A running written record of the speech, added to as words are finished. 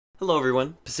Hello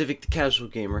everyone, Pacific the Casual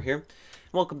Gamer here.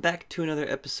 Welcome back to another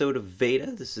episode of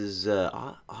Veda. This is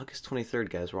August 23rd,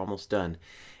 guys. We're almost done.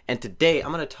 And today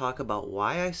I'm going to talk about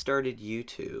why I started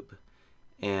YouTube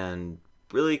and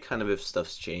really kind of if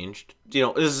stuff's changed. You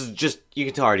know, this is just,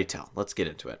 you can already tell. Let's get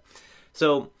into it.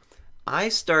 So, I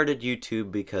started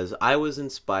YouTube because I was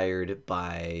inspired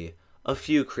by a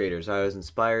few creators. I was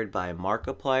inspired by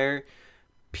Markiplier,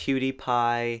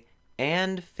 PewDiePie,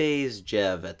 and FaZe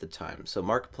at the time. So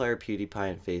Markiplier,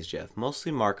 PewDiePie, and FaZe.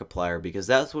 Mostly Markiplier because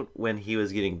that's when he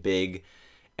was getting big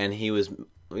and he was,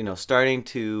 starting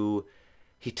to...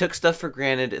 He took stuff for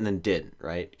granted and then didn't,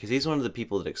 right? Because he's one of the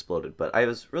people that exploded. But I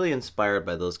was really inspired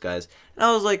by those guys. And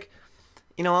I was like,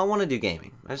 I want to do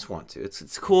gaming. I just want to. It's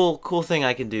a cool thing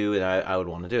I can do and I would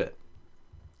want to do it.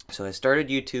 So I started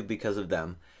YouTube because of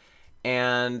them.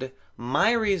 And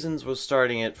my reasons for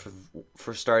starting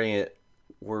it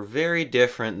were very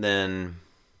different than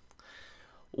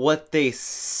what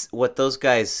those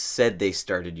guys said they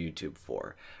started YouTube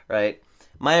for, right?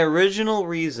 My original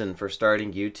reason for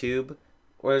starting YouTube,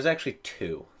 well, there's actually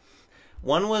two.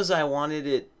 One was I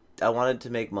wanted to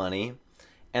make money,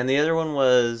 and the other one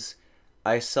was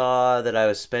I saw that I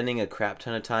was spending a crap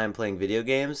ton of time playing video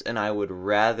games, and I would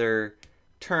rather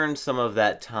turn some of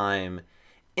that time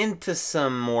into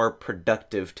some more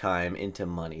productive time into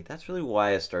money. That's really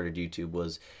why I started YouTube,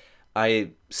 was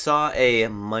I saw a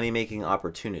money-making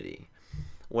opportunity.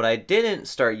 What I didn't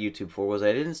start YouTube for was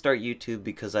I didn't start YouTube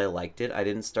because I liked it. I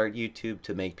didn't start YouTube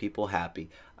to make people happy.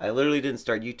 I literally didn't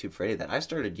start YouTube for any of that. I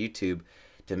started YouTube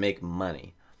to make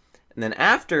money. And then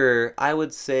after, I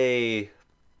would say,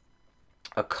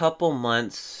 a couple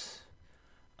months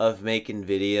of making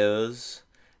videos,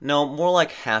 no, more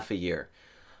like half a year,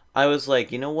 I was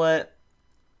like, you know what?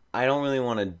 I don't really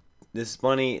want to...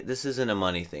 This isn't a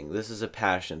money thing. This is a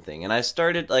passion thing. And I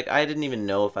started, I didn't even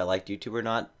know if I liked YouTube or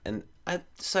not. And I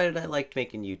decided I liked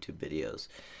making YouTube videos.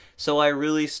 So I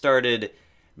really started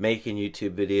making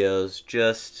YouTube videos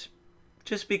just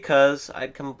because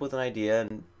I'd come up with an idea.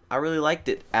 And I really liked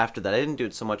it after that. I didn't do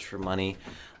it so much for money.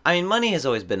 I mean, money has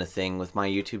always been a thing with my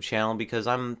YouTube channel because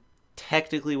I'm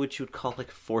technically what you would call like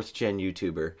a 4th gen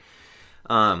YouTuber.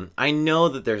 I know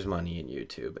that there's money in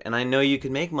YouTube, and I know you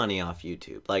can make money off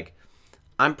YouTube. Like,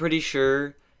 I'm pretty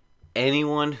sure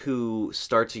anyone who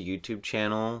starts a YouTube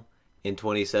channel in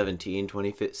 2017,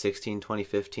 2016,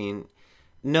 2015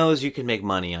 knows you can make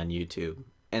money on YouTube.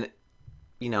 And,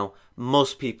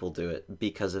 most people do it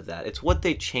because of that. It's what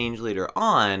they change later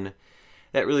on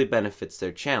that really benefits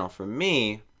their channel. For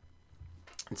me,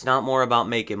 it's not more about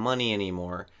making money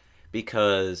anymore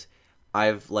because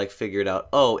I've figured out,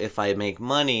 oh, if I make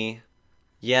money,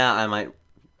 yeah,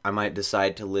 I might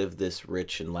decide to live this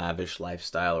rich and lavish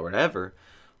lifestyle or whatever.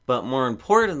 But more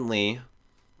importantly,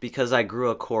 because I grew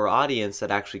a core audience that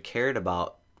actually cared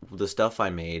about the stuff I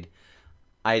made,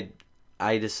 I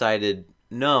decided,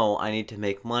 no, I need to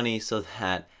make money so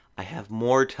that I have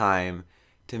more time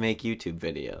to make YouTube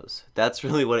videos. That's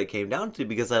really what it came down to,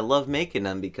 because I love making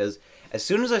them. Because as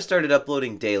soon as I started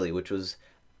uploading daily, which was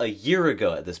a year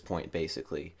ago at this point,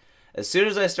 basically. As soon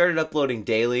as I started uploading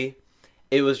daily,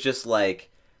 it was just like,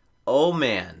 oh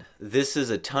man, this is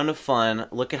a ton of fun.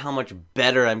 Look at how much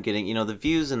better I'm getting. The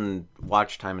views and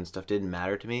watch time and stuff didn't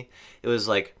matter to me. It was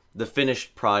like the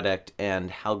finished product and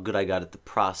how good I got at the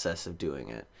process of doing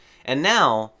it. And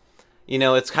now,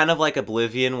 it's kind of like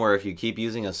Oblivion, where if you keep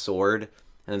using a sword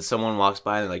and someone walks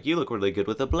by and they're like, you look really good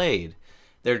with a blade.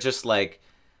 They're just like,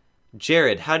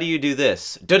 Jared, how do you do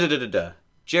this? Da-da-da-da-da.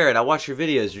 Jared, I watch your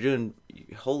videos. You're doing...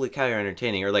 Holy cow, you're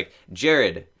entertaining. Or like,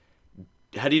 Jared,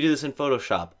 how do you do this in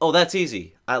Photoshop? Oh, that's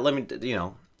easy. I'd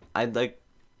like...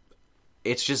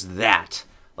 It's just that.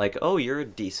 Like, oh, you're a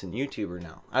decent YouTuber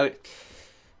now.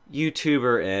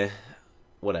 YouTuber,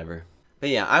 whatever. But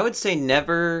yeah, I would say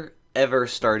never, ever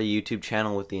start a YouTube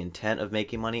channel with the intent of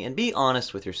making money. And be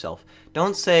honest with yourself.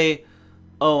 Don't say,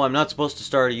 oh, I'm not supposed to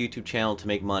start a YouTube channel to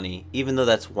make money, even though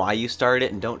that's why you start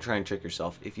it, and don't try and trick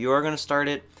yourself. If you are going to start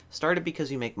it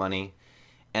because you make money,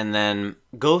 and then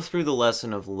go through the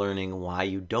lesson of learning why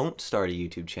you don't start a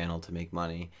YouTube channel to make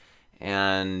money.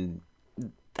 And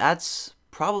that's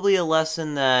probably a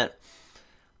lesson that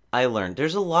I learned.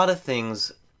 There's a lot of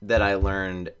things that I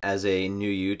learned as a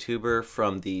new YouTuber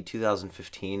from the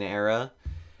 2015 era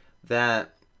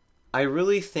that I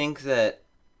really think that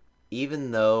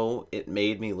even though it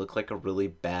made me look like a really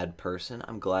bad person,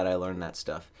 I'm glad I learned that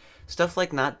stuff. Stuff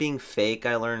like not being fake,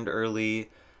 I learned early.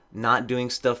 Not doing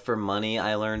stuff for money,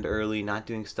 I learned early. Not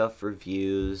doing stuff for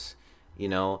views.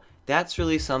 That's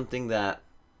really something that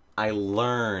I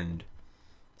learned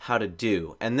how to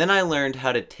do. And then I learned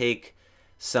how to take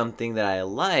something that I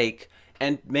like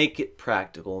and make it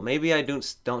practical. Maybe I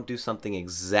don't do something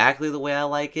exactly the way I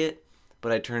like it,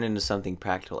 but I turn it into something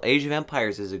practical. Age of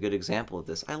Empires is a good example of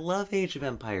this. I love Age of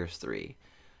Empires 3,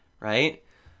 right?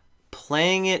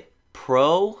 Playing it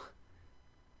pro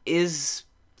is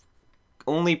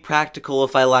only practical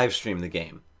if I live stream the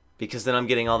game, because then I'm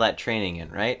getting all that training in,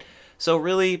 right? So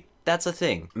really, that's a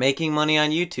thing. Making money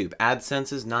on YouTube,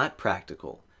 AdSense is not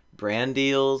practical. Brand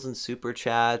deals and super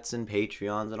chats and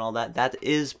Patreons and all that, that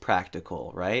is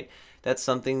practical, right? That's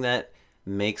something that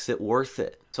makes it worth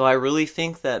it. So I really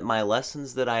think that my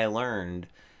lessons that I learned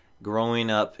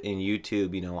growing up in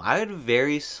YouTube, you know, I had a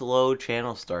very slow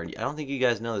channel start. I don't think you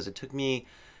guys know this. It took me,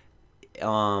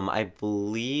 I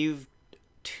believe,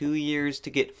 2 years to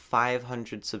get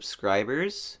 500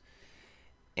 subscribers.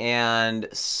 And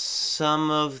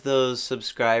some of those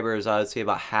subscribers, I would say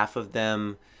about half of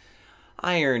them,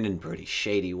 I earned in pretty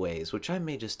shady ways, which I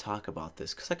may just talk about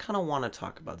this, because I kind of want to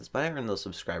talk about this, but I earned those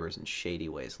subscribers in shady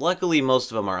ways. Luckily,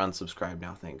 most of them are unsubscribed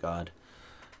now, thank God.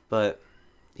 But,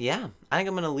 yeah, I think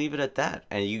I'm going to leave it at that.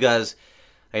 And you guys,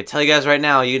 I can tell you guys right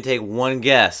now, you can take one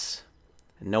guess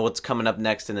and know what's coming up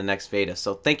next in the next Veda.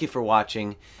 So thank you for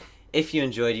watching. If you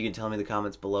enjoyed, you can tell me in the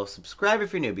comments below. Subscribe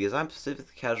if you're new, because I'm Pacific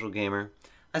the Casual Gamer.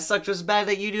 I suck just as bad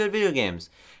that you do at video games.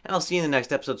 And I'll see you in the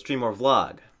next episode, stream, or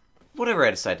vlog. Whatever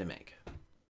I decide to make.